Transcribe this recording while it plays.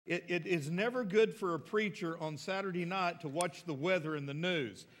It is never good for a preacher on Saturday night to watch the weather in the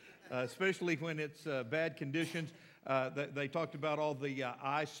news, especially when it's bad conditions. They talked about all the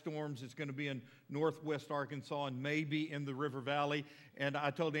ice storms. It's going to be in northwest Arkansas and maybe in the River Valley. And I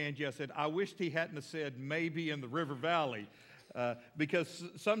told Angie, I said, I wished he hadn't have said maybe in the River Valley. Because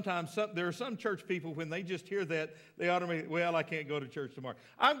sometimes there are some church people, when they just hear that, they automatically, well, I can't go to church tomorrow.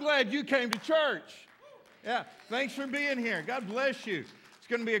 I'm glad you came to church. Yeah, thanks for being here. God bless you. It's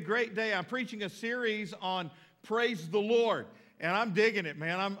going to be a great day. I'm preaching a series on Praise the Lord. And I'm digging it,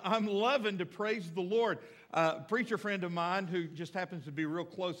 man. I'm loving to praise the Lord. A preacher friend of mine who just happens to be real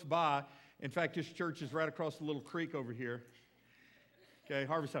close by. In fact, his church is right across the little creek over here. Okay,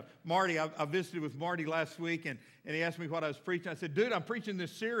 Harvest Time. Marty, I visited with Marty last week, and he asked me what I was preaching. I said, dude, I'm preaching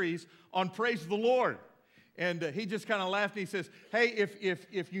this series on Praise the Lord. And he just kind of laughed, and he says, hey,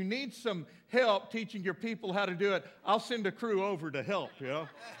 if you need some help teaching your people how to do it, I'll send a crew over to help, you know.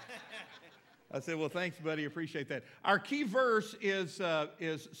 I said, well, thanks, buddy. Appreciate that. Our key verse is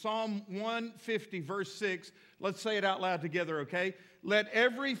Psalm 150, verse 6. Let's say it out loud together, okay? Let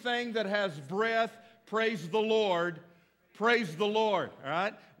everything that has breath praise the Lord. Praise the Lord, all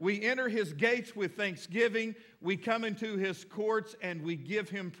right? We enter his gates with thanksgiving. We come into his courts and we give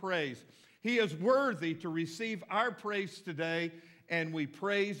him praise. He is worthy to receive our praise today, and we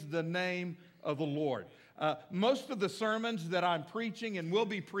praise the name of the Lord. Most of the sermons that I'm preaching and will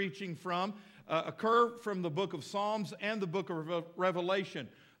be preaching from occur from the book of Psalms and the book of Revelation.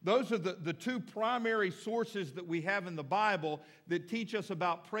 Those are the two primary sources that we have in the Bible that teach us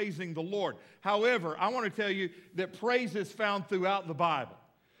about praising the Lord. However, I want to tell you that praise is found throughout the Bible.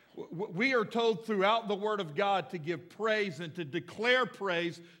 We are told throughout the Word of God to give praise and to declare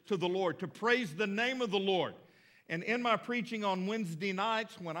praise to the Lord, to praise the name of the Lord. And in my preaching on Wednesday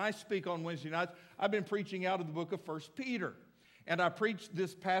nights, when I speak on Wednesday nights, I've been preaching out of the book of 1 Peter. And I preached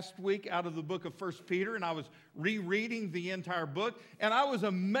this past week out of the book of 1 Peter, and I was rereading the entire book, and I was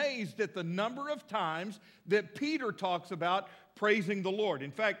amazed at the number of times that Peter talks about praising the Lord.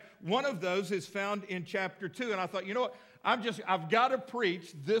 In fact, one of those is found in chapter 2, and I thought, you know what, I've got to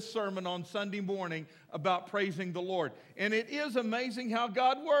preach this sermon on Sunday morning about praising the Lord. And it is amazing how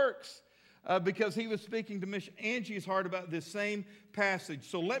God works, because he was speaking to Miss Angie's heart about this same passage.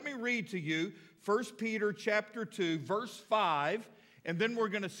 So let me read to you 1 Peter chapter 2, verse 5, and then we're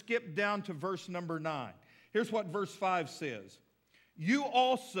going to skip down to verse number 9. Here's what verse 5 says. You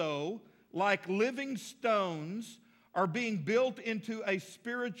also, like living stones, are being built into a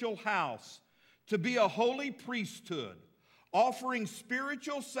spiritual house to be a holy priesthood, offering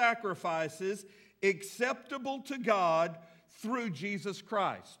spiritual sacrifices acceptable to God through Jesus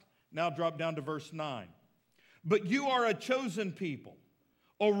Christ. Now drop down to verse 9. But you are a chosen people,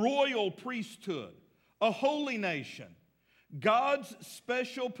 a royal priesthood, a holy nation, God's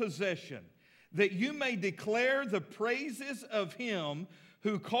special possession, that you may declare the praises of him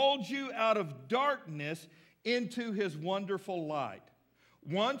who called you out of darkness into his wonderful light.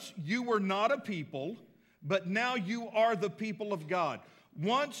 Once you were not a people, but now you are the people of God.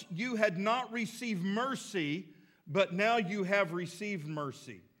 Once you had not received mercy, but now you have received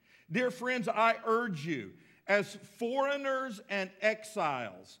mercy. Dear friends, I urge you, as foreigners and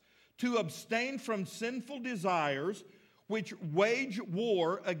exiles, to abstain from sinful desires which wage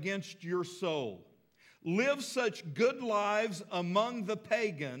war against your soul. Live such good lives among the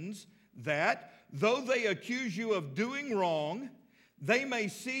pagans that, though they accuse you of doing wrong, they may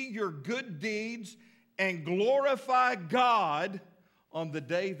see your good deeds and glorify God on the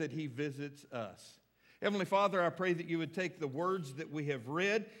day that he visits us. Heavenly Father, I pray that you would take the words that we have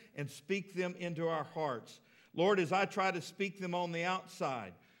read and speak them into our hearts. Lord, as I try to speak them on the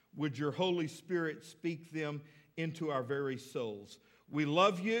outside, would your Holy Spirit speak them into our very souls? We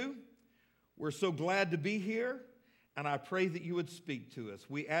love you. We're so glad to be here, and I pray that you would speak to us.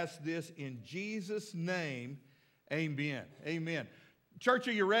 We ask this in Jesus' name. Amen. Amen. Church,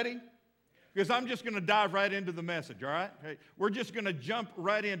 are you ready? Because I'm just going to dive right into the message, all right? Okay. We're just going to jump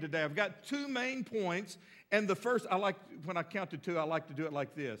right in today. I've got two main points, and the first, when I count to two, I like to do it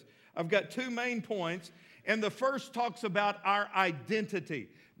like this. I've got two main points, and the first talks about our identity.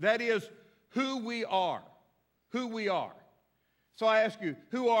 That is, who we are. Who we are. So I ask you,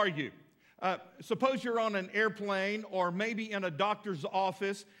 who are you? Suppose you're on an airplane or maybe in a doctor's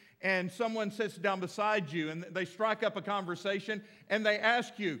office, and someone sits down beside you, and they strike up a conversation, and they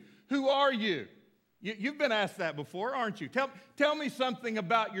ask you, who are you? You've been asked that before, aren't you? Tell me something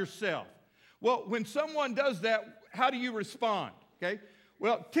about yourself. Well, when someone does that, how do you respond? Okay.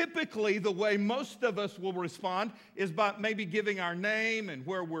 Well, typically the way most of us will respond is by maybe giving our name and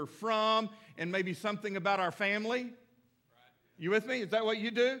where we're from and maybe something about our family. You with me? Is that what you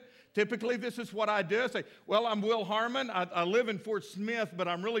do? Typically, this is what I do. I say, well, I'm Will Harmon. I live in Fort Smith, but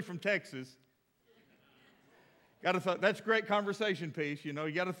I'm really from Texas. That's great conversation piece. You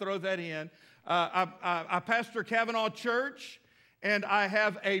got to throw that in. I pastor Cavanaugh Church, and I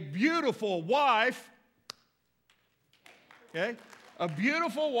have a beautiful wife. Okay? A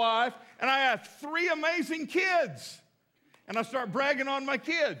beautiful wife, and I have 3 amazing kids. And I start bragging on my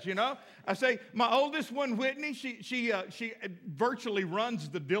kids, I say, my oldest one, Whitney, she virtually runs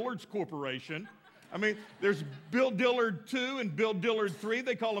the Dillard's Corporation. I mean, there's Bill Dillard 2 and Bill Dillard 3.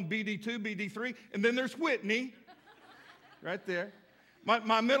 They call them BD2, BD3. And then there's Whitney, right there.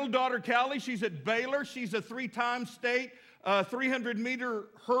 My middle daughter, Callie, she's at Baylor. She's a 3-time state 300-meter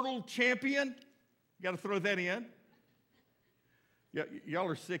hurdle champion. Got to throw that in. Y'all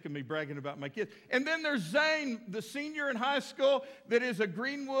are sick of me bragging about my kids. And then there's Zane, the senior in high school that is a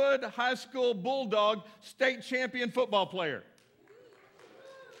Greenwood High School Bulldog state champion football player.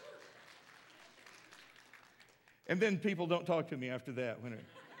 And then people don't talk to me after that.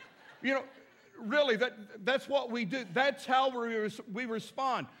 Really, that's what we do. That's how we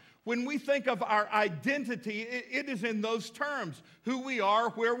respond. When we think of our identity, it is in those terms. Who we are,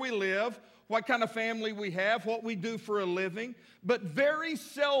 where we live, what kind of family we have, what we do for a living. But very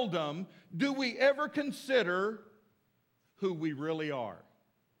seldom do we ever consider who we really are.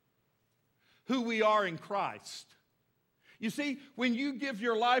 Who we are in Christ. You see, when you give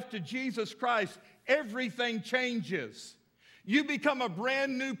your life to Jesus Christ, everything changes. You become a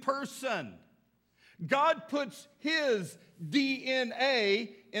brand new person. God puts His DNA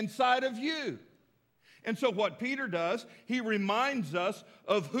inside of you. And so what Peter does, he reminds us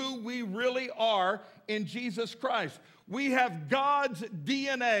of who we really are in Jesus Christ. We have God's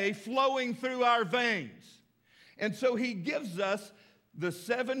DNA flowing through our veins. And so he gives us the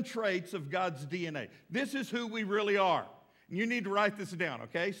 7 traits of God's DNA. This is who we really are. And you need to write this down,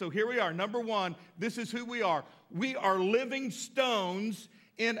 okay? So here we are. Number 1, this is who we are. We are living stones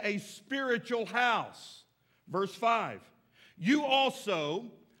in a spiritual house. Verse 5. You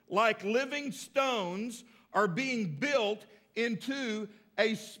also, like living stones, are being built into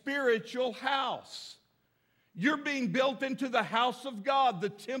a spiritual house. You're being built into the house of God, the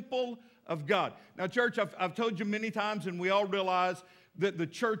temple of God. Now, church, I've told you many times, and we all realize that the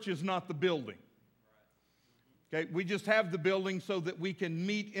church is not the building. Okay, we just have the building so that we can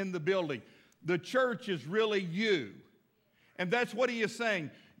meet in the building. The church is really you. And that's what he is saying.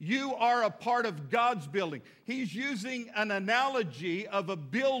 You are a part of God's building. He's using an analogy of a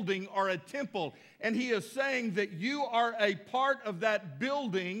building or a temple. And he is saying that you are a part of that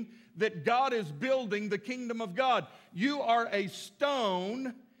building that God is building, the kingdom of God. You are a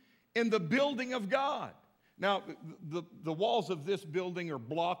stone in the building of God. Now, the walls of this building are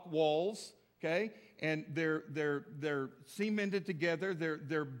block walls, okay? And they're cemented together.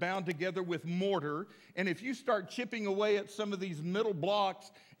 They're bound together with mortar. And if you start chipping away at some of these middle blocks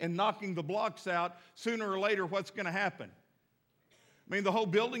and knocking the blocks out, sooner or later, what's going to happen? I mean, the whole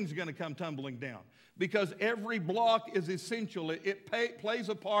building's going to come tumbling down because every block is essential. It plays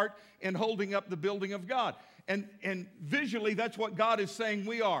a part in holding up the building of God. And visually, that's what God is saying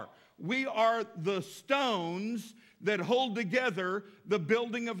we are. We are the stones that hold together the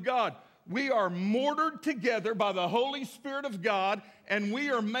building of God. We are mortared together by the Holy Spirit of God, and we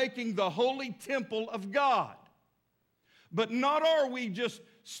are making the holy temple of God. But not are we just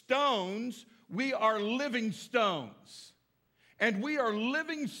stones, we are living stones. And we are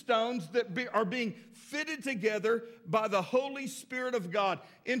living stones that are being fitted together by the Holy Spirit of God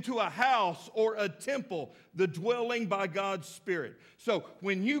into a house or a temple, the dwelling by God's Spirit. So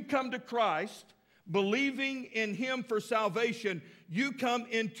when you come to Christ, believing in Him for salvation, you come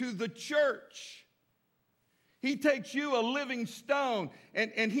into the church. He takes you, a living stone,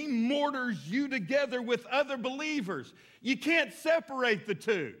 and He mortars you together with other believers. You can't separate the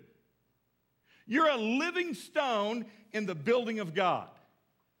two. You're a living stone in the building of God.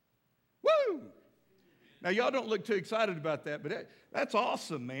 Woo! Now, y'all don't look too excited about that, but that's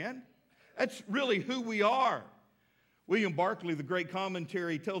awesome, man. That's really who we are. William Barclay, the great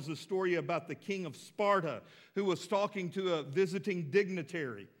commentary, tells the story about the king of Sparta who was talking to a visiting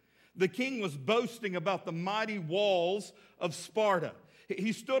dignitary. The king was boasting about the mighty walls of Sparta.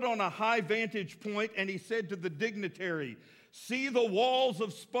 He stood on a high vantage point and he said to the dignitary, "See the walls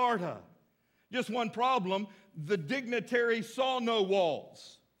of Sparta." Just one problem, the dignitary saw no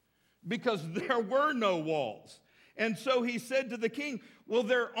walls because there were no walls. And so he said to the king, "Well,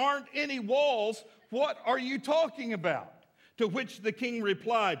 there aren't any walls. What are you talking about?" To which the king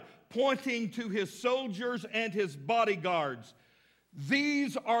replied, pointing to his soldiers and his bodyguards,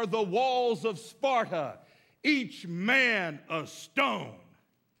 "These are the walls of Sparta. each man a stone.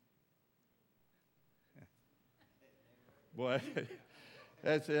 Boy,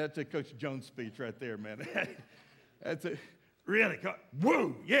 that's a Coach Jones speech right there, man. That's a really,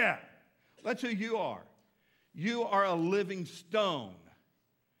 woo, yeah. That's who you are. You are a living stone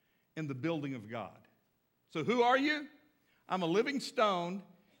in the building of God. So who are you? I'm a living stone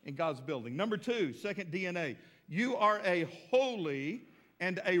in God's building. Number two, second DNA. You are a holy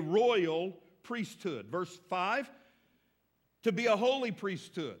and a royal priesthood. Verse 5, to be a holy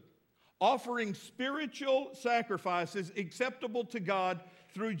priesthood, offering spiritual sacrifices acceptable to God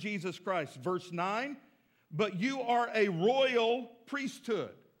through Jesus Christ. Verse 9, but you are a royal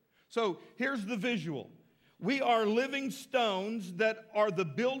priesthood. So here's the visual. We are living stones that are the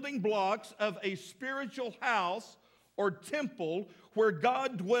building blocks of a spiritual house or temple where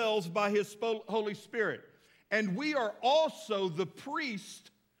God dwells by His Holy Spirit. And we are also the priests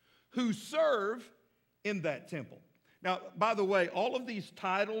who serve in that temple. Now, by the way, all of these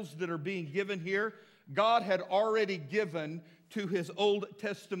titles that are being given here, God had already given to His Old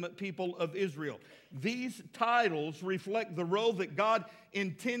Testament people of Israel. These titles reflect the role that God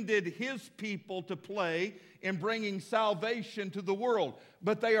intended His people to play in bringing salvation to the world.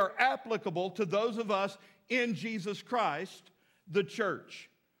 But they are applicable to those of us in Jesus Christ, the church.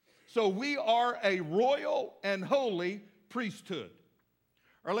 So we are a royal and holy priesthood.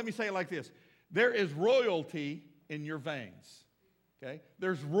 Or let me say it like this. There is royalty in your veins. Okay?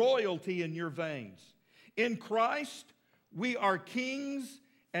 There's royalty in your veins. In Christ, we are kings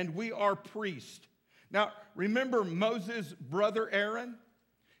and we are priests. Now, remember Moses' brother Aaron?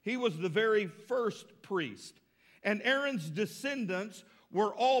 He was the very first priest. And Aaron's descendants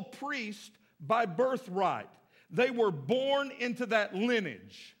were all priests by birthright. They were born into that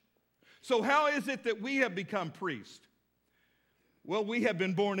lineage. So how is it that we have become priests? Well, we have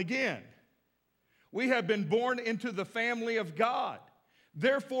been born again. We have been born into the family of God.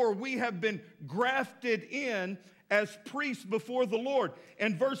 Therefore, we have been grafted in as priests before the Lord.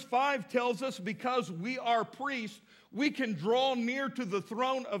 And verse 5 tells us because we are priests, we can draw near to the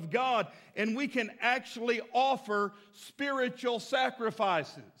throne of God and we can actually offer spiritual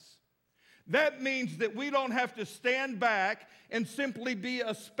sacrifices. That means that we don't have to stand back and simply be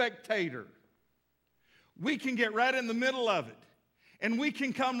a spectator. We can get right in the middle of it. And we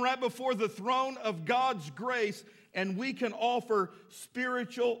can come right before the throne of God's grace and we can offer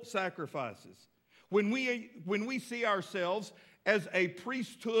spiritual sacrifices. When we see ourselves as a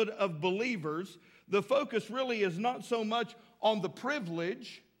priesthood of believers, the focus really is not so much on the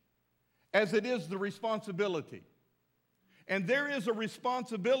privilege as it is the responsibility. And there is a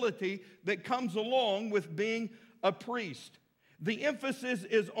responsibility that comes along with being a priest. The emphasis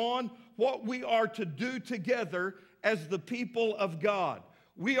is on what we are to do together as the people of God.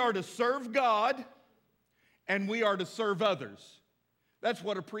 We are to serve God and we are to serve others. That's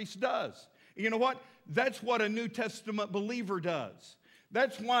what a priest does. You know what? That's what a New Testament believer does.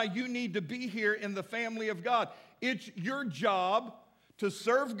 That's why you need to be here in the family of God. It's your job to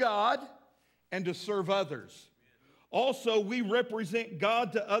serve God and to serve others. Also, we represent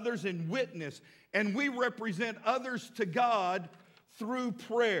God to others in witness, and we represent others to God through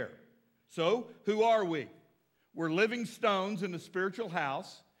prayer. So, who are we? We're living stones in a spiritual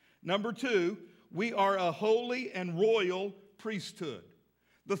house. Number two, we are a holy and royal priesthood.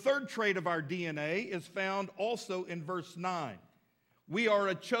 The third trait of our DNA is found also in verse 9. We are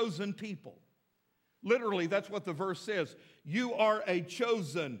a chosen people. Literally, that's what the verse says. You are a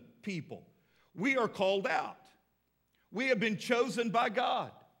chosen people. We are called out. We have been chosen by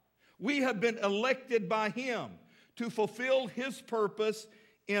God. We have been elected by Him to fulfill His purpose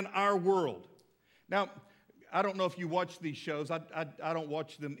in our world. Now, I don't know if you watch these shows. I don't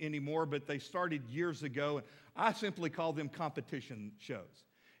watch them anymore, but they started years ago, and I simply call them competition shows.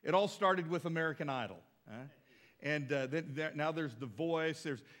 It all started with American Idol. And now there's The Voice.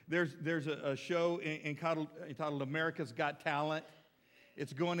 There's a show entitled America's Got Talent.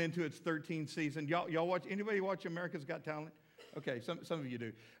 It's going into its 13th season. Y'all watch? Anybody watch America's Got Talent? Okay, some of you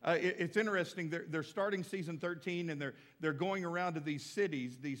do. It's interesting. They're starting season 13, and they're going around to these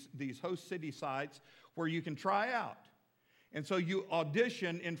cities, these host city sites, where you can try out. And so you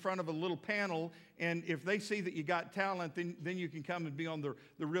audition in front of a little panel, and if they see that you got talent, then you can come and be on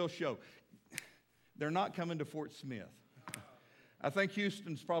the real show. They're not coming to Fort Smith. I think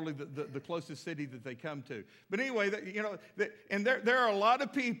Houston's probably the closest city that they come to. But anyway, and there are a lot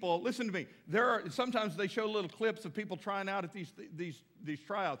of people, listen to me, sometimes they show little clips of people trying out at these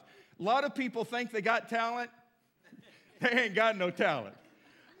tryouts. A lot of people think they got talent. They ain't got no talent.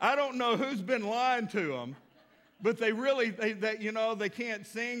 I don't know who's been lying to them, but they can't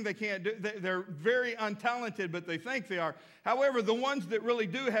sing, they can't do, they're very untalented, but they think they are. However, the ones that really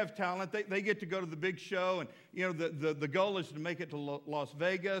do have talent, they get to go to the big show, and the goal is to make it to Las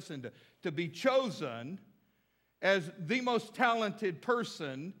Vegas and to be chosen as the most talented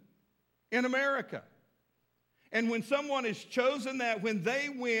person in America. And when someone is chosen, that when they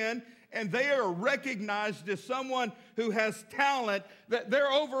win and they are recognized as someone who has talent, that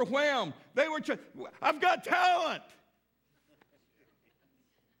they're overwhelmed. I've got talent.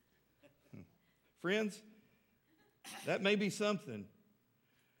 Friends, that may be something,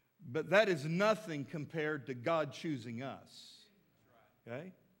 but that is nothing compared to God choosing us.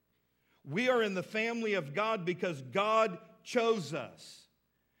 Okay? We are in the family of God because God chose us.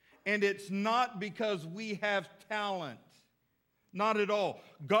 And it's not because we have talent. Not at all.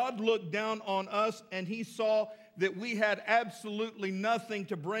 God looked down on us and He saw that we had absolutely nothing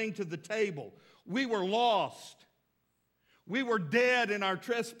to bring to the table. We were lost. We were dead in our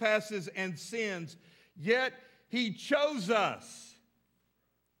trespasses and sins. Yet He chose us.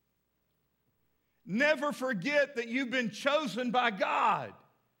 Never forget that you've been chosen by God.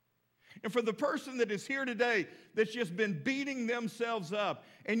 And for the person that is here today that's just been beating themselves up,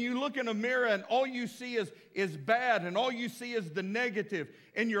 and you look in a mirror and all you see is bad, and all you see is the negative,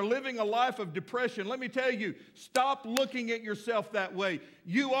 and you're living a life of depression, let me tell you, stop looking at yourself that way.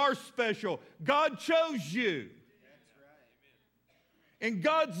 You are special. God chose you. That's right. And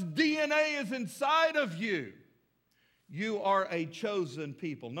God's DNA is inside of you. You are a chosen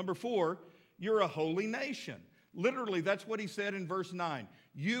people. Number 4, you're a holy nation. Literally, that's what He said in verse 9.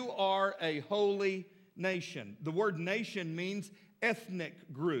 You are a holy nation. The word nation means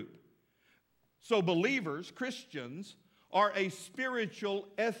ethnic group. So believers, Christians, are a spiritual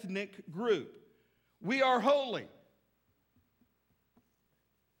ethnic group. We are holy.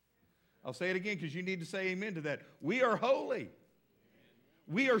 I'll say it again because you need to say amen to that. We are holy.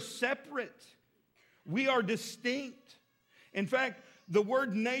 We are separate. We are distinct. In fact, the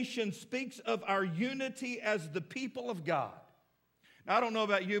word nation speaks of our unity as the people of God. Now, I don't know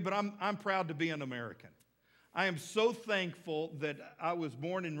about you, but I'm proud to be an American. I am so thankful that I was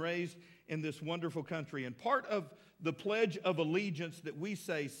born and raised in this wonderful country. And part of the Pledge of Allegiance that we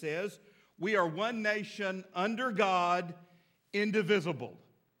say says, we are one nation under God, indivisible.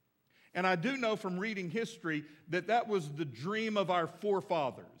 And I do know from reading history that that was the dream of our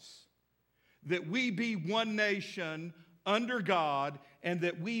forefathers, that we be one nation under God and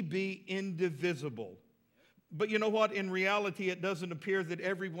that we be indivisible. But you know what? In reality, it doesn't appear that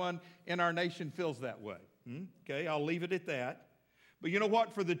everyone in our nation feels that way. Okay, I'll leave it at that. But you know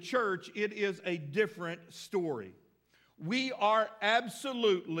what? For the church, it is a different story. We are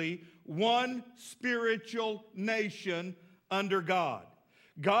absolutely one spiritual nation under God.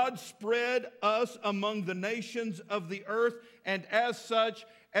 God spread us among the nations of the earth, and as such,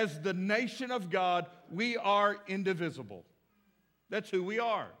 as the nation of God, we are indivisible. That's who we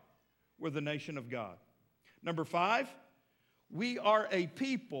are. We're the nation of God. Number 5, we are a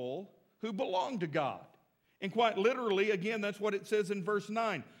people who belong to God. And quite literally, again, that's what it says in verse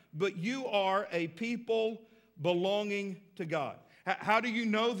 9. But you are a people belonging to God. How do you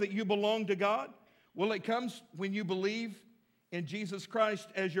know that you belong to God? Well, it comes when you believe in Jesus Christ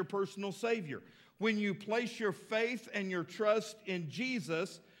as your personal Savior. When you place your faith and your trust in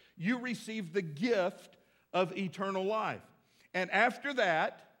Jesus, you receive the gift of eternal life. And after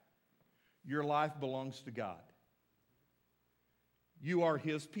that, your life belongs to God. You are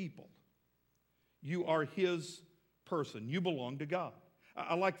His people. You are His person. You belong to God.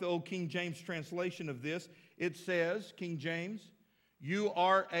 I like the old King James translation of this. It says, King James, you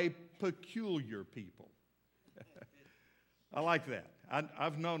are a peculiar people. I like that.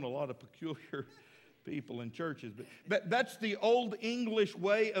 I've known a lot of peculiar people in churches. But that's the old English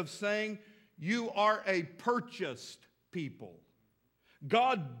way of saying you are a purchased people.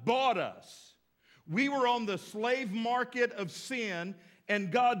 God bought us. We were on the slave market of sin,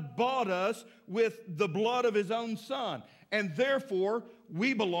 and God bought us with the blood of His own Son. And therefore,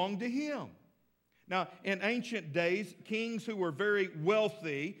 we belong to Him. Now, in ancient days, kings who were very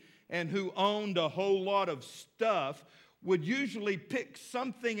wealthy and who owned a whole lot of stuff would usually pick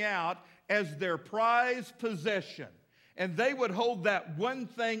something out as their prized possession. And they would hold that one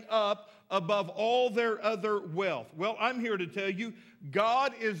thing up above all their other wealth. Well, I'm here to tell you,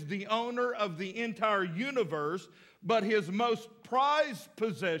 God is the owner of the entire universe, but His most prized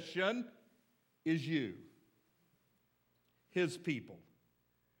possession is you, His people,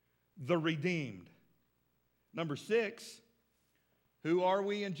 the redeemed. Number 6, who are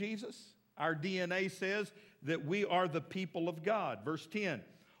we in Jesus? Our DNA says that we are the people of God. Verse 10,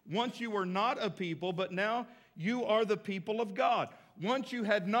 once you were not a people, but now you are the people of God. Once you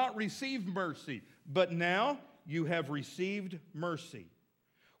had not received mercy, but now you have received mercy.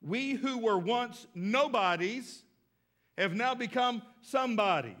 We who were once nobodies have now become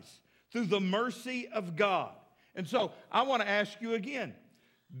somebodies through the mercy of God. And so I want to ask you again,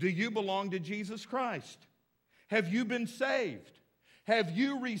 do you belong to Jesus Christ? Have you been saved? Have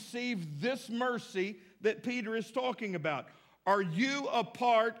you received this mercy that Peter is talking about? Are you a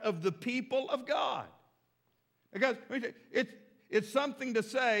part of the people of God? Because it's something to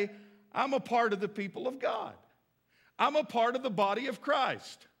say, I'm a part of the people of God. I'm a part of the body of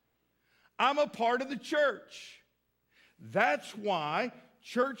Christ. I'm a part of the church. That's why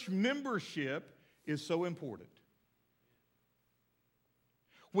church membership is so important.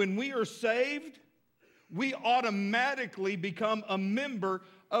 When we are saved, we automatically become a member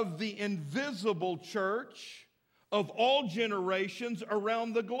of the invisible church of all generations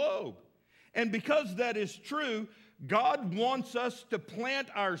around the globe. And because that is true, God wants us to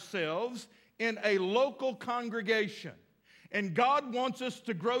plant ourselves in a local congregation. And God wants us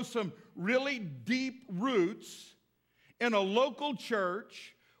to grow some really deep roots in a local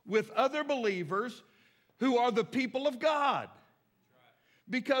church with other believers who are the people of God.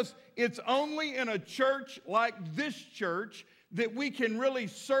 Because it's only in a church like this church that we can really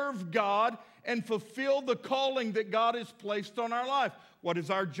serve God and fulfill the calling that God has placed on our life. What is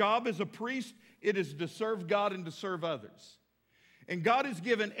our job as a priest? It is to serve God and to serve others. And God has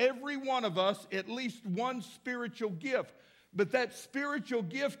given every one of us at least one spiritual gift. But that spiritual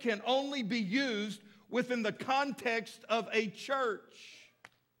gift can only be used within the context of a church.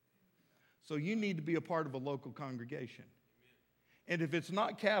 So you need to be a part of a local congregation. And if it's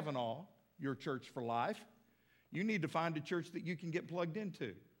not Cavanaugh, your church for life, you need to find a church that you can get plugged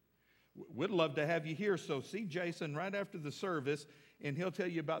into. We'd love to have you here. So see Jason right after the service, and he'll tell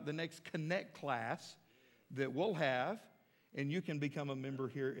you about the next Connect class that we'll have, and you can become a member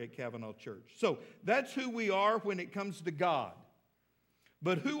here at Cavanaugh Church. So that's who we are when it comes to God.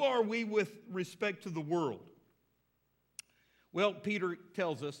 But who are we with respect to the world? Well, Peter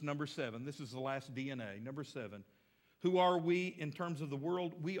tells us, number 7, this is the last DNA, number 7. Who are we in terms of the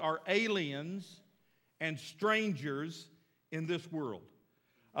world? We are aliens and strangers in this world.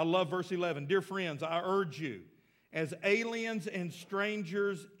 I love verse 11. Dear friends, I urge you, as aliens and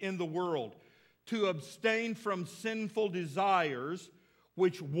strangers in the world, to abstain from sinful desires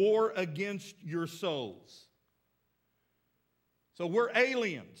which war against your souls. So we're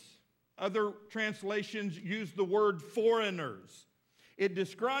aliens. Other translations use the word foreigners. It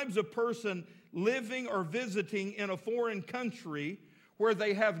describes a person living or visiting in a foreign country where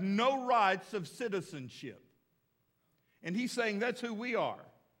they have no rights of citizenship. And he's saying that's who we are.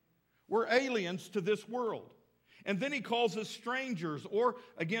 We're aliens to this world. And then he calls us strangers, or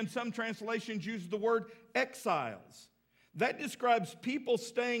again, some translations use the word exiles. That describes people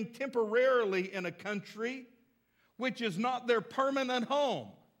staying temporarily in a country which is not their permanent home.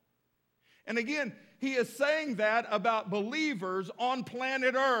 And again, he is saying that about believers on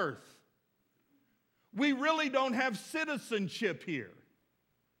planet Earth. We really don't have citizenship here.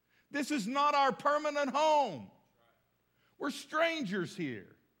 This is not our permanent home. We're strangers here.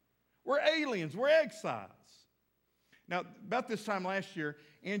 We're aliens. We're exiles. Now, about this time last year,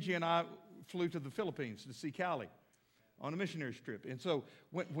 Angie and I flew to the Philippines to see Callie on a missionary trip. And so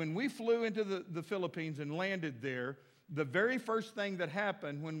when we flew into the Philippines and landed there, the very first thing that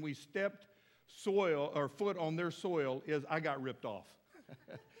happened when we stepped foot on their soil is I got ripped off.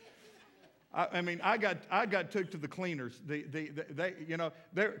 I got took to the cleaners.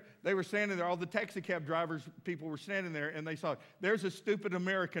 They were standing there. All the taxi cab drivers, people were standing there, and they saw, there's a stupid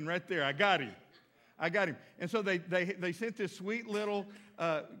American right there. I got him. And so they sent this sweet little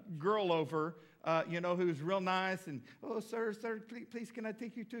girl over, who's real nice, and, oh, sir, please, can I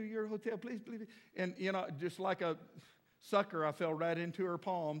take you to your hotel? Please. And, just like a sucker, I fell right into her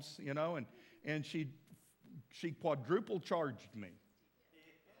palms, and she quadruple charged me.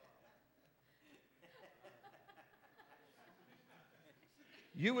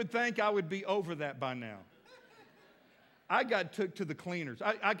 You would think I would be over that by now. I got took to the cleaners.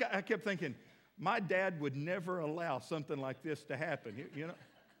 I kept thinking, my dad would never allow something like this to happen,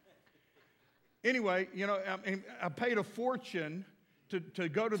 Anyway, I paid a fortune to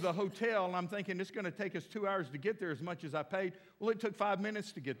go to the hotel, and I'm thinking it's going to take us 2 hours to get there as much as I paid. Well, it took 5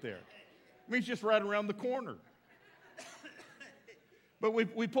 minutes to get there. I mean, it's just right around the corner. But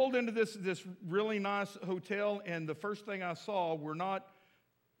we pulled into this really nice hotel, and the first thing I saw were not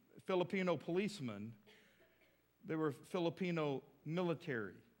Filipino policemen. They were Filipino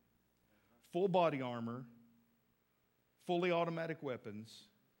military. Full body armor, fully automatic weapons.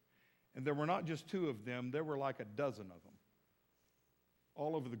 And there were not just 2 of them, there were like a dozen of them,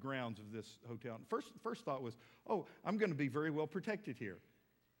 all over the grounds of this hotel. And first thought was, oh, I'm going to be very well protected here.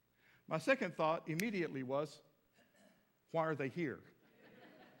 My second thought immediately was, why are they here?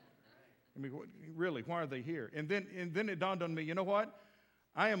 I mean, really, why are they here? And then it dawned on me, you know what?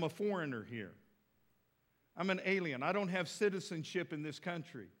 I am a foreigner here. I'm an alien. I don't have citizenship in this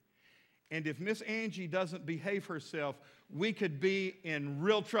country. And if Miss Angie doesn't behave herself, we could be in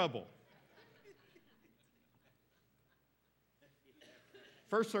real trouble.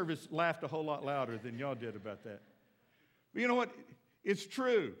 First service laughed a whole lot louder than y'all did about that. But you know what? It's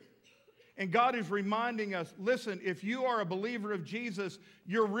true. And God is reminding us, listen, if you are a believer of Jesus,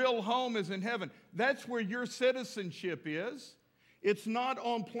 your real home is in heaven. That's where your citizenship is. It's not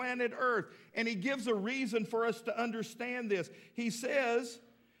on planet Earth. And he gives a reason for us to understand this. He says,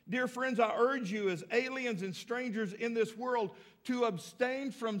 dear friends, I urge you as aliens and strangers in this world to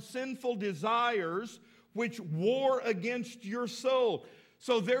abstain from sinful desires which war against your soul.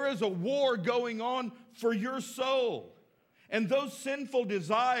 So there is a war going on for your soul. And those sinful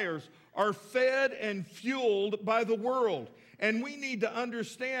desires are fed and fueled by the world. And we need to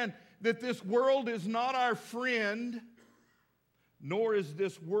understand that this world is not our friend, nor is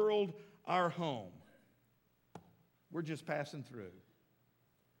this world our home. We're just passing through.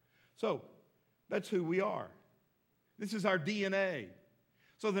 So, that's who we are. This is our DNA.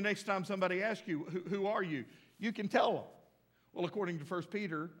 So the next time somebody asks you, who are you? You can tell them. Well, according to 1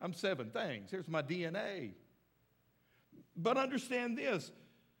 Peter, I'm 7 things. Here's my DNA. But understand this.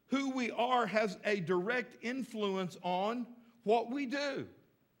 Who we are has a direct influence on what we do.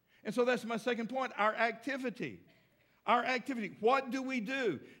 And so that's my second point, our activity. Our activity. What do we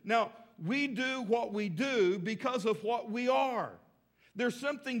do? Now, we do what we do because of what we are. There's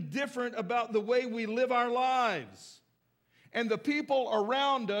something different about the way we live our lives. And the people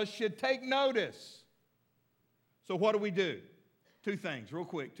around us should take notice. So what do? 2 things, real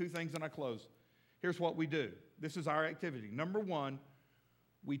quick. 2 things and I close. Here's what we do. This is our activity. Number 1,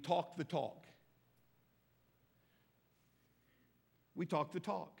 we talk the talk. We talk the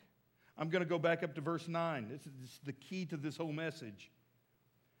talk. I'm going to go back up to verse 9. This is the key to this whole message.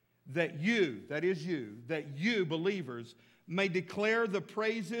 That you, believers, may declare the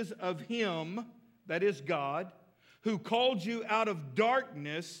praises of Him, that is God, who called you out of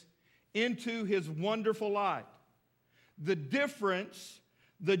darkness into His wonderful light. The difference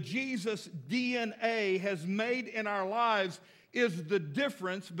the Jesus DNA has made in our lives is the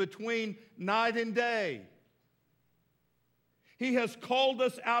difference between night and day. He has called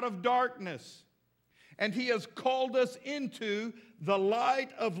us out of darkness, and He has called us into the light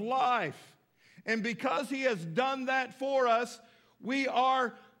of life. And because He has done that for us, we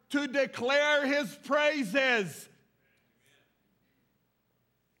are to declare His praises.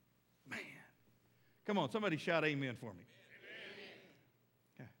 Man, come on, somebody shout amen for me.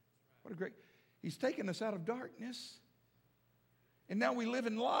 Yeah. What a great, He's taken us out of darkness, and now we live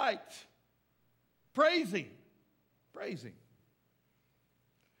in light. Praise Him. Praise Him.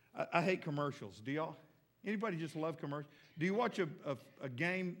 I hate commercials. Do y'all? Anybody just love commercials? Do you watch a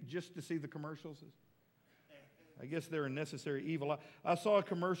game just to see the commercials? I guess they're a necessary evil. I saw a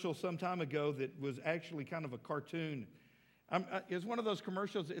commercial some time ago that was actually kind of a cartoon. It was one of those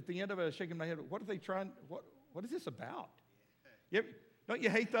commercials at the end of it, I was shaking my head. What are they trying? What is this about? Don't you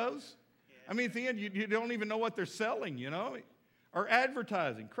hate those? I mean, at the end, you don't even know what they're selling, you know? Or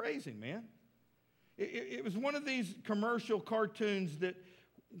advertising. Crazy, man. It was one of these commercial cartoons that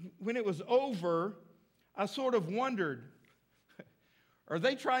when it was over, I sort of wondered, are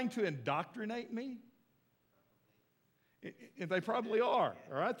they trying to indoctrinate me? They probably are,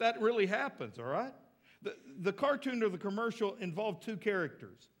 all right? That really happens, all right? The cartoon or the commercial involved 2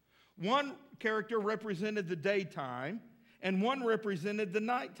 characters. One character represented the daytime, and one represented the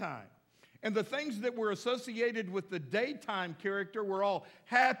nighttime. And the things that were associated with the daytime character were all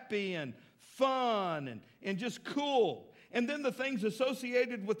happy and fun and just cool. And then the things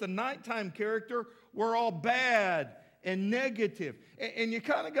associated with the nighttime character were all bad and negative. And you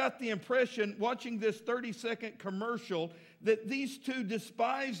kind of got the impression, watching this 30-second commercial, that these 2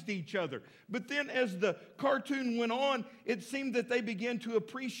 despised each other. But then as the cartoon went on, it seemed that they began to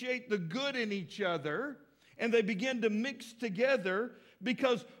appreciate the good in each other, and they began to mix together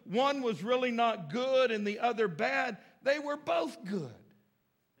because one was really not good and the other bad. They were both good.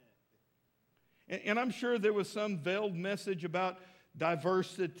 And I'm sure there was some veiled message about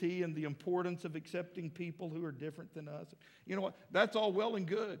diversity and the importance of accepting people who are different than us. You know what? That's all well and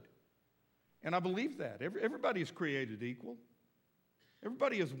good. And I believe that. Everybody is created equal.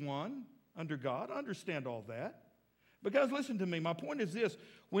 Everybody is one under God. I understand all that. But guys, listen to me. My point is this.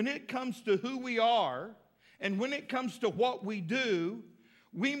 When it comes to who we are and when it comes to what we do,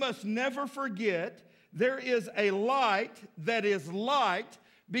 we must never forget there is a light that is light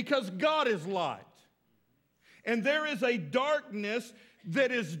because God is light. And there is a darkness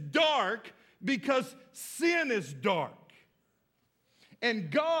that is dark because sin is dark. And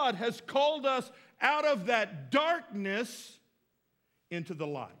God has called us out of that darkness into the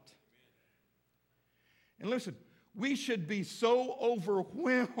light. And listen, we should be so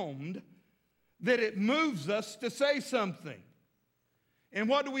overwhelmed that it moves us to say something. And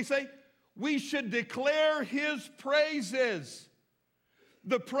what do we say? We should declare His praises.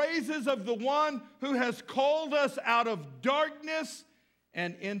 The praises of the one who has called us out of darkness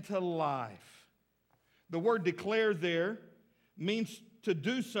and into life. The word declare there means to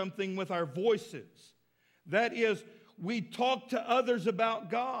do something with our voices. That is, we talk to others about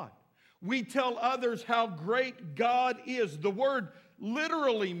God. We tell others how great God is. The word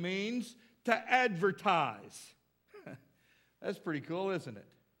literally means to advertise. That's pretty cool, isn't it?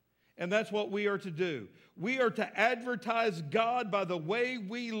 And that's what we are to do. We are to advertise God by the way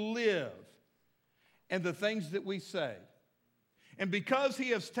we live and the things that we say. And because He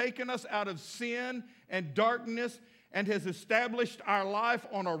has taken us out of sin and darkness and has established our life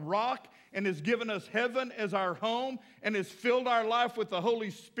on a rock and has given us heaven as our home and has filled our life with the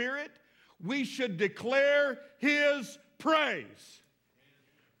Holy Spirit, we should declare His praise.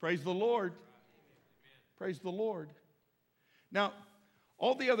 Praise the Lord. Praise the Lord. Now,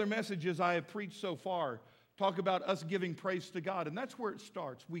 all the other messages I have preached so far talk about us giving praise to God, and that's where it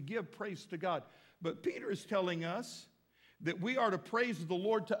starts. We give praise to God. But Peter is telling us that we are to praise the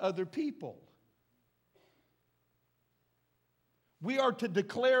Lord to other people. We are to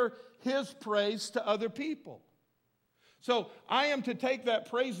declare His praise to other people. So I am to take that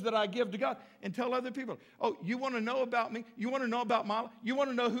praise that I give to God and tell other people, oh, you want to know about me? You want to know about my life? You want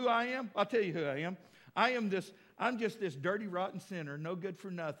to know who I am? I'll tell you who I am. I'm just this dirty, rotten sinner, no good for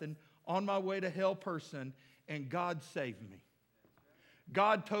nothing, on my way to hell person, and God saved me.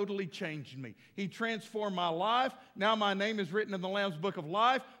 God totally changed me. He transformed my life. Now my name is written in the Lamb's Book of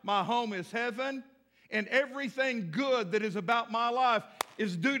Life. My home is heaven. And everything good that is about my life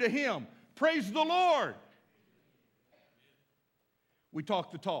is due to Him. Praise the Lord. We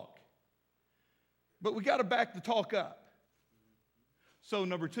talk the talk. But we got to back the talk up. So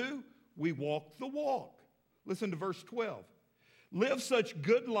number 2, we walk the walk. Listen to verse 12. Live such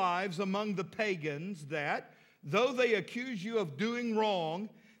good lives among the pagans that, though they accuse you of doing wrong,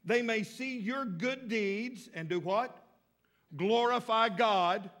 they may see your good deeds and do what? Glorify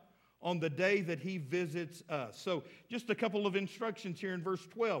God on the day that He visits us. So just a couple of instructions here in verse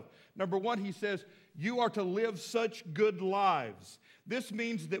 12. Number 1, he says, you are to live such good lives. This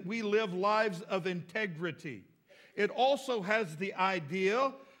means that we live lives of integrity. It also has the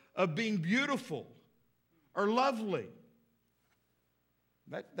idea of being beautiful or lovely.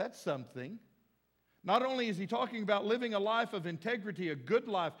 That's something. Not only is he talking about living a life of integrity, a good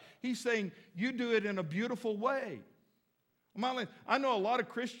life, he's saying you do it in a beautiful way. I know a lot of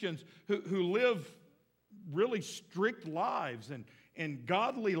Christians who live really strict lives and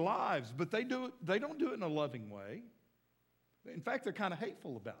godly lives, but they don't do it in a loving way. In fact, they're kind of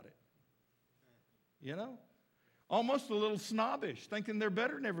hateful about it. You know? Almost a little snobbish, thinking they're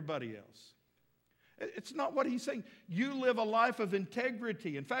better than everybody else. It's not what he's saying. You live a life of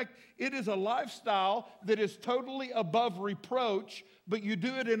integrity. In fact, it is a lifestyle that is totally above reproach, but you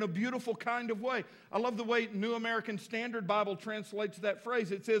do it in a beautiful kind of way. I love the way New American Standard Bible translates that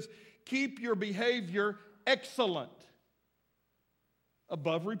phrase. It says, keep your behavior excellent,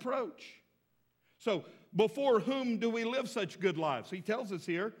 above reproach. So, before whom do we live such good lives? He tells us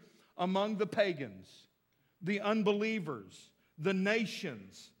here, among the pagans, the unbelievers, the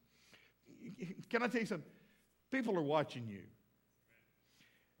nations. Can I tell you something? People are watching you.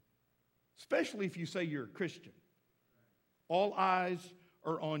 Especially if you say you're a Christian. All eyes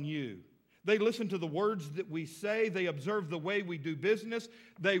are on you. They listen to the words that we say. They observe the way we do business.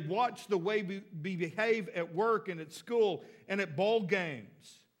 They watch the way we behave at work and at school and at ball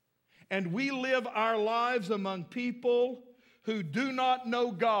games. And we live our lives among people who do not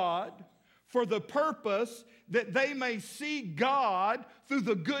know God for the purpose that they may see God through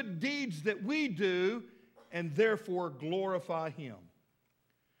the good deeds that we do and therefore glorify Him.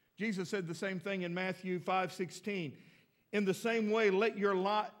 Jesus said the same thing in Matthew 5:16. In the same way, let your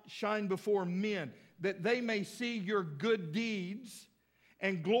light shine before men, that they may see your good deeds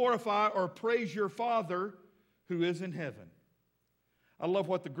and glorify or praise your Father who is in heaven. I love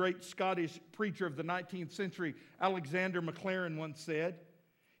what the great Scottish preacher of the 19th century, Alexander MacLaren, once said.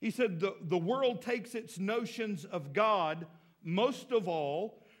 He said the world takes its notions of God, most of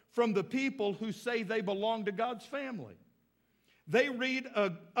all, from the people who say they belong to God's family. They read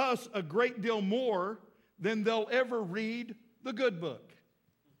us a great deal more than they'll ever read the good book.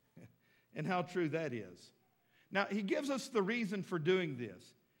 And how true that is. Now, he gives us the reason for doing this.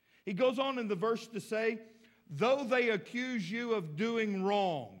 He goes on in the verse to say, though they accuse you of doing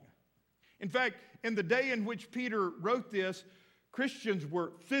wrong. In fact, in the day in which Peter wrote this, Christians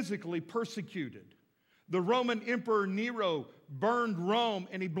were physically persecuted. The Roman Emperor Nero burned Rome,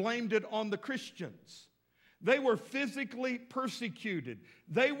 and he blamed it on the Christians. They were physically persecuted.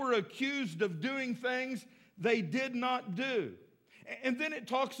 They were accused of doing things they did not do. And then it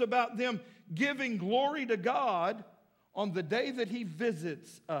talks about them giving glory to God on the day that he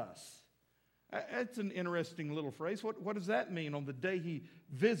visits us. That's an interesting little phrase. What does that mean, on the day he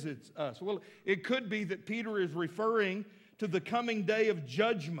visits us? Well, it could be that Peter is referring to the coming day of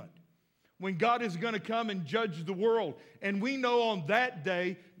judgment, when God is going to come and judge the world. And we know on that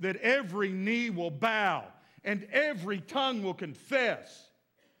day that every knee will bow and every tongue will confess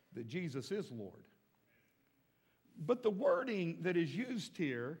that Jesus is Lord. But the wording that is used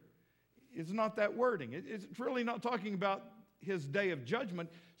here is not that wording. It's really not talking about his day of judgment.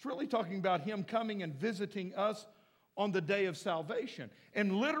 It's really talking about him coming and visiting us on the day of salvation.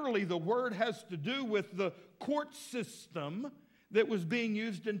 And literally the word has to do with the court system that was being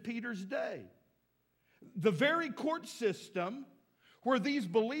used in Peter's day. The very court system where these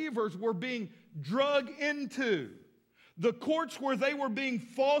believers were being drug into. The courts where they were being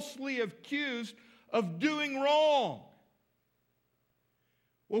falsely accused of doing wrong.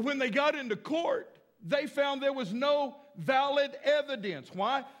 Well, when they got into court, they found there was no valid evidence.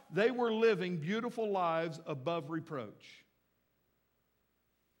 Why? They were living beautiful lives above reproach.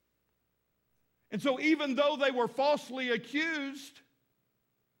 And so even though they were falsely accused,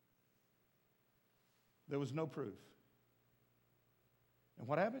 there was no proof. And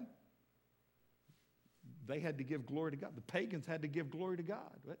what happened? They had to give glory to God. The pagans had to give glory to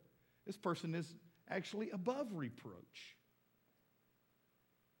God. But this person is actually above reproach.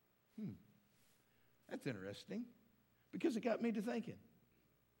 That's interesting, because it got me to thinking.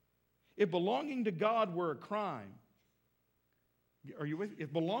 If belonging to God were a crime, are you with me?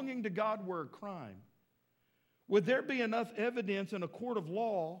 If belonging to God were a crime, would there be enough evidence in a court of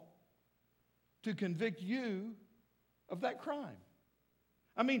law to convict you of that crime?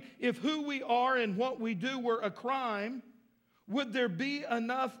 I mean, if who we are and what we do were a crime, would there be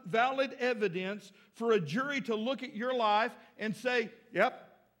enough valid evidence for a jury to look at your life and say, yep,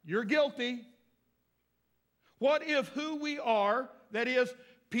 you're guilty? What if who we are, that is,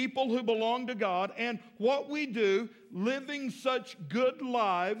 people who belong to God, and what we do, living such good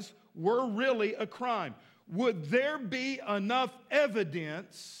lives, were really a crime? Would there be enough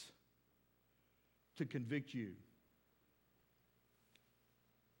evidence to convict you?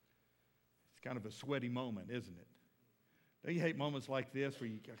 It's kind of a sweaty moment, isn't it? Don't you hate moments like this where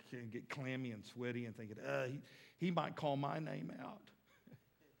you get clammy and sweaty and thinking, he might call my name out?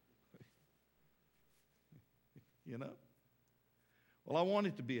 You know? Well, I want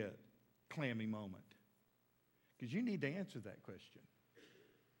it to be a clammy moment, because you need to answer that question.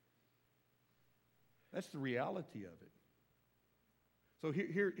 That's the reality of it. So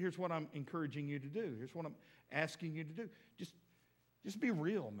here's what I'm encouraging you to do. Here's what I'm asking you to do. Just be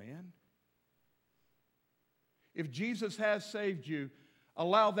real, man. If Jesus has saved you,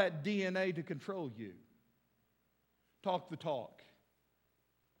 allow that DNA to control you. Talk the talk.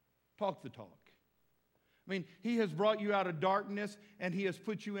 Talk the talk. I mean, he has brought you out of darkness and he has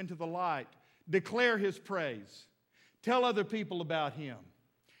put you into the light. Declare his praise. Tell other people about him.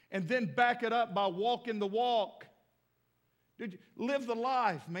 And then back it up by walking the walk. Live the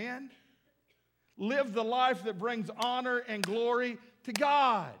life, man. Live the life that brings honor and glory to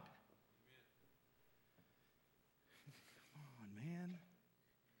God. Come on, man.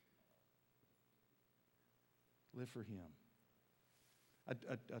 Live for him.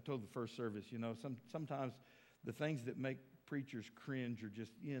 I told the first service, sometimes the things that make preachers cringe are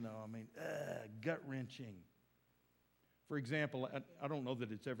just, gut-wrenching. For example, I don't know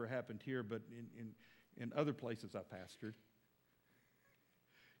that it's ever happened here, but in other places I pastored.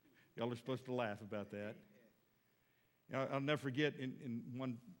 Y'all are supposed to laugh about that. I'll never forget, in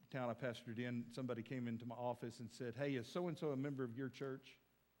one town I pastored in, somebody came into my office and said, "Hey, is so-and-so a member of your church?"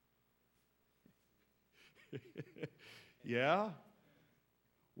 Yeah.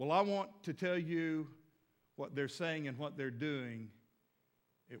 Well, I want to tell you what they're saying and what they're doing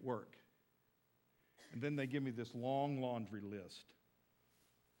at work. And then they give me this long laundry list.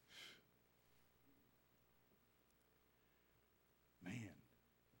 Man,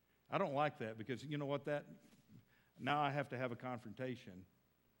 I don't like that because you know what now I have to have a confrontation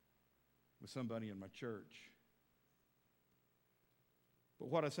with somebody in my church. But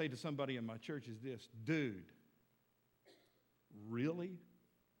what I say to somebody in my church is this: dude, really?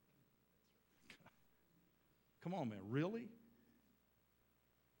 Come on, man, really?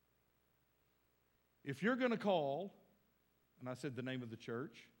 If you're going to call, and I said the name of the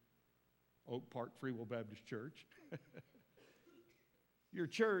church, Oak Park Free Will Baptist Church, your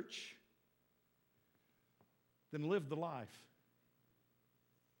church, then live the life.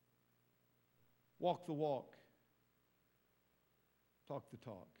 Walk the walk. Talk the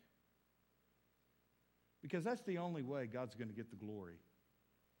talk. Because that's the only way God's going to get the glory.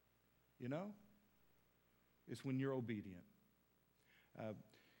 You know? It's when you're obedient. I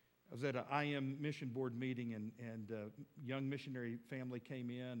was at an IM mission board meeting, and a young missionary family came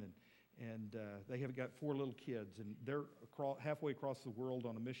in, and they have got 4 little kids, and they're halfway across the world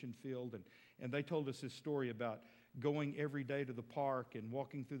on a mission field, and they told us this story about going every day to the park and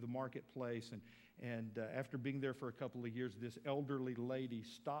walking through the marketplace, and after being there for a couple of years, this elderly lady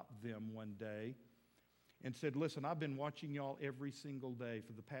stopped them one day and said, listen, I've been watching y'all every single day.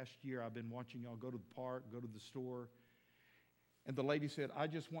 For the past year, I've been watching y'all go to the park, go to the store. And the lady said, I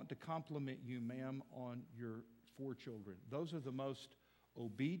just want to compliment you, ma'am, on your 4 children. Those are the most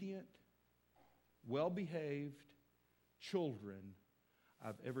obedient, well-behaved children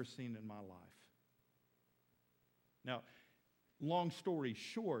I've ever seen in my life. Now, long story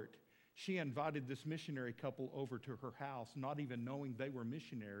short, she invited this missionary couple over to her house, not even knowing they were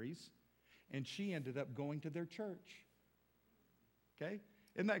missionaries, and she ended up going to their church. Okay?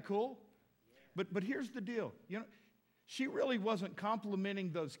 Isn't that cool? But here's the deal. You know, she really wasn't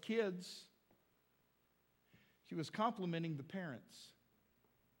complimenting those kids. She was complimenting the parents.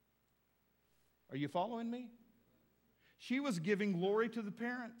 Are you following me? She was giving glory to the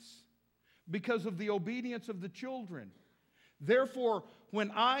parents because of the obedience of the children. Therefore,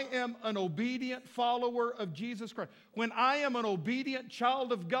 when I am an obedient follower of Jesus Christ, when I am an obedient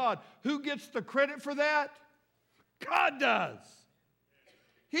child of God, who gets the credit for that? God does.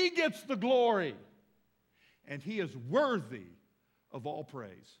 He gets the glory. And He is worthy of all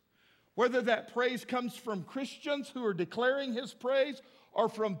praise. Whether that praise comes from Christians who are declaring His praise or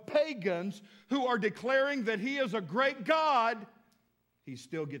from pagans who are declaring that He is a great God, He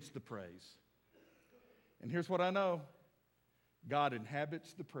still gets the praise. And here's what I know. God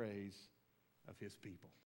inhabits the praise of His people.